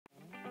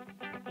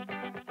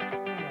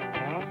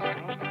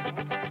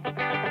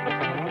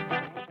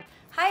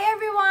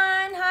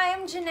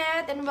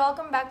Jeanette and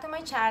welcome back to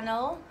my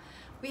channel.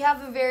 We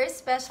have a very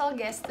special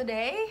guest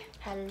today.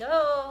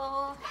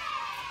 Hello!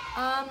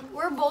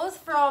 We're both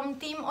from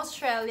Team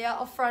Australia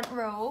of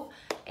Frontrow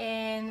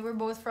and we're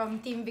both from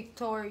Team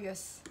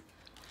Victorious.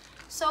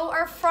 So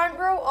our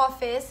Frontrow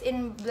office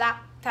in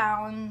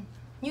Blacktown,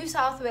 New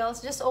South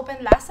Wales just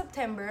opened last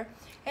September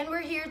and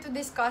we're here to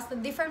discuss the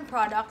different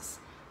products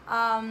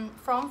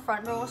from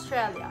Frontrow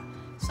Australia.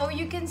 So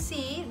you can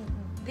see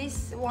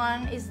this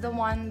one is the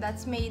one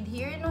that's made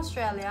here in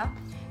Australia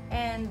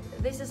and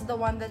this is the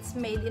one that's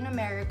made in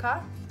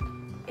America.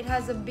 It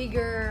has a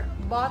bigger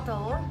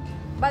bottle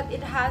but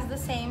it has the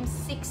same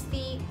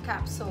 60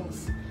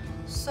 capsules.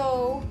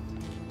 So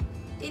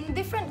in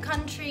different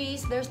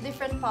countries there's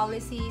different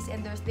policies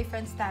and there's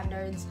different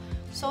standards.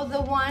 So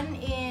the one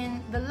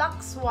in the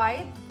Luxxe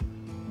White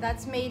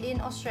that's made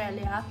in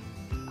Australia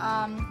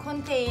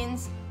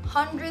contains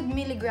 100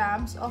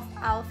 milligrams of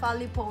alpha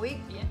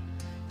lipoic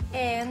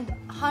and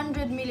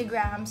 100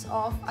 milligrams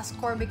of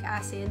ascorbic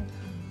acid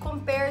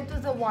compared to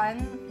the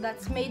one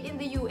that's made in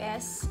the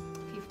US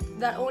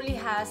that only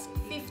has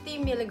 50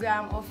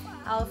 milligram of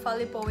alpha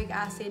lipoic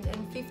acid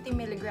and 50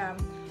 milligram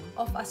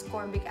of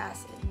ascorbic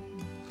acid.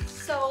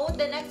 So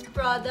the next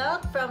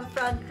product from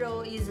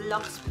Frontrow is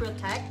Luxxe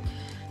Protect.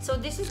 So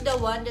this is the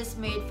one that's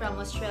made from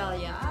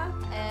Australia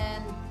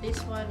and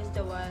this one is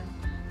the one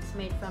that's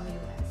made from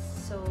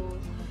US. So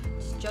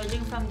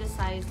judging from the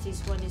size, this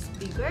one is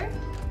bigger.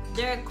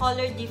 There are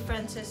color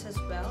differences as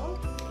well.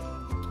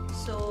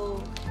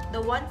 So the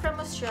one from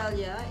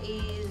Australia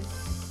is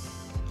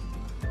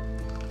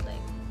like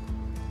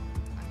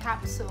A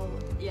capsule.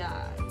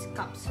 Yeah, it's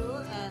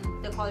capsule and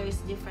the color is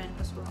different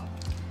as well.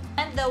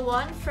 And the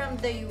one from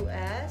the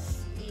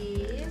US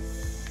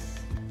is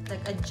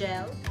like a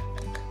gel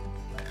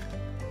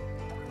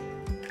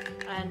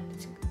and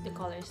the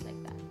color is like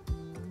that.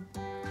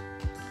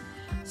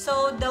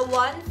 So the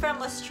one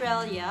from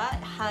Australia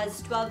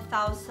has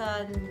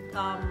 12,000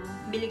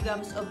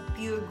 milligrams of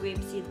pure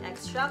grapeseed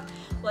extract,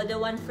 while the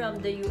one from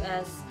the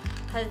US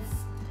has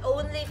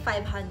only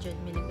 500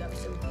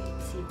 milligrams of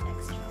grapeseed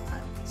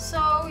extract.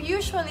 So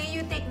usually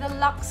you take the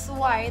Luxxe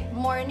White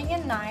morning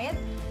and night.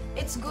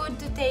 It's good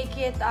to take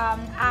it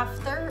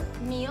after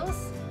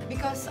meals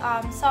because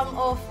some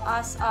of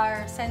us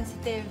are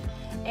sensitive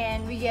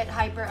and we get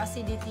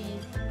hyperacidity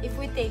if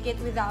we take it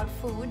without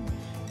food.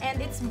 And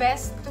it's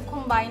best to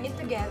combine it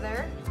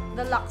together,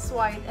 the Luxxe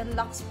White and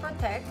Luxxe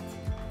Protect.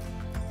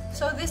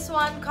 So this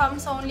one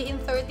comes only in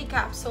 30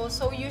 capsules.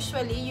 So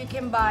usually you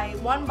can buy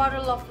 1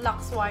 bottle of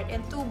Luxxe White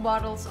and 2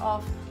 bottles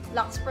of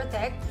Luxxe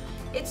Protect.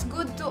 It's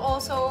good to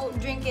also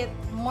drink it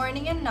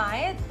morning and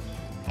night.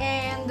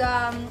 And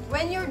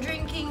when you're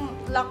drinking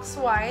Luxxe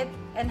White,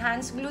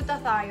 enhanced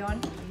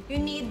glutathione, you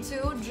need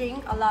to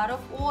drink a lot of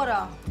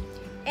water.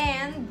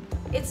 And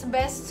it's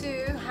best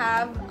to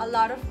have a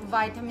lot of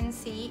vitamin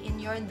C in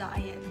your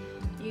diet.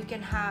 You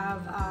can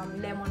have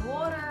lemon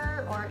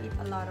water or eat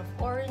a lot of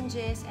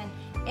oranges and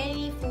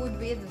any food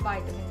with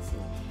vitamin C.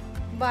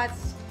 But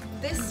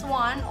this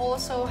one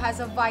also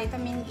has a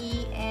vitamin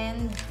E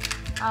and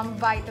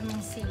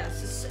vitamin C.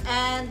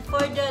 And for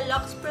the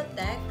Luxxe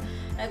Protect,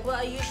 like what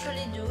I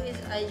usually do is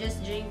I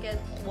just drink it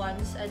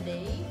once a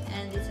day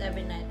and it's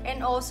every night.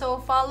 And also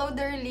follow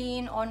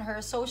Dharlene on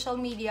her social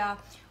media.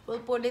 We'll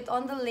put it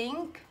on the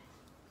link.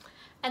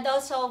 And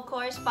also, of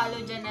course, follow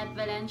Jeanette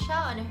Valencia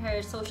on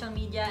her social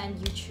media and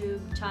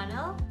YouTube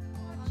channel.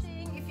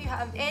 If you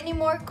have any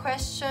more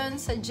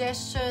questions,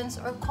 suggestions,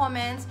 or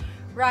comments,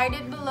 write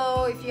it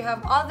below. If you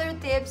have other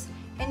tips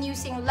and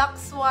using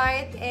Luxxe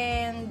White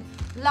and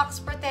Luxxe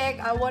Protect,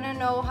 I want to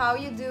know how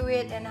you do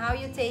it and how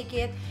you take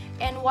it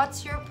and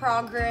what's your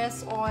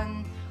progress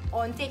on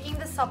taking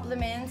the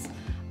supplements.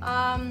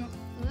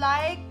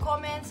 Like,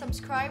 comment,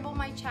 subscribe on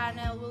my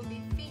channel. We'll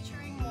be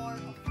featuring more.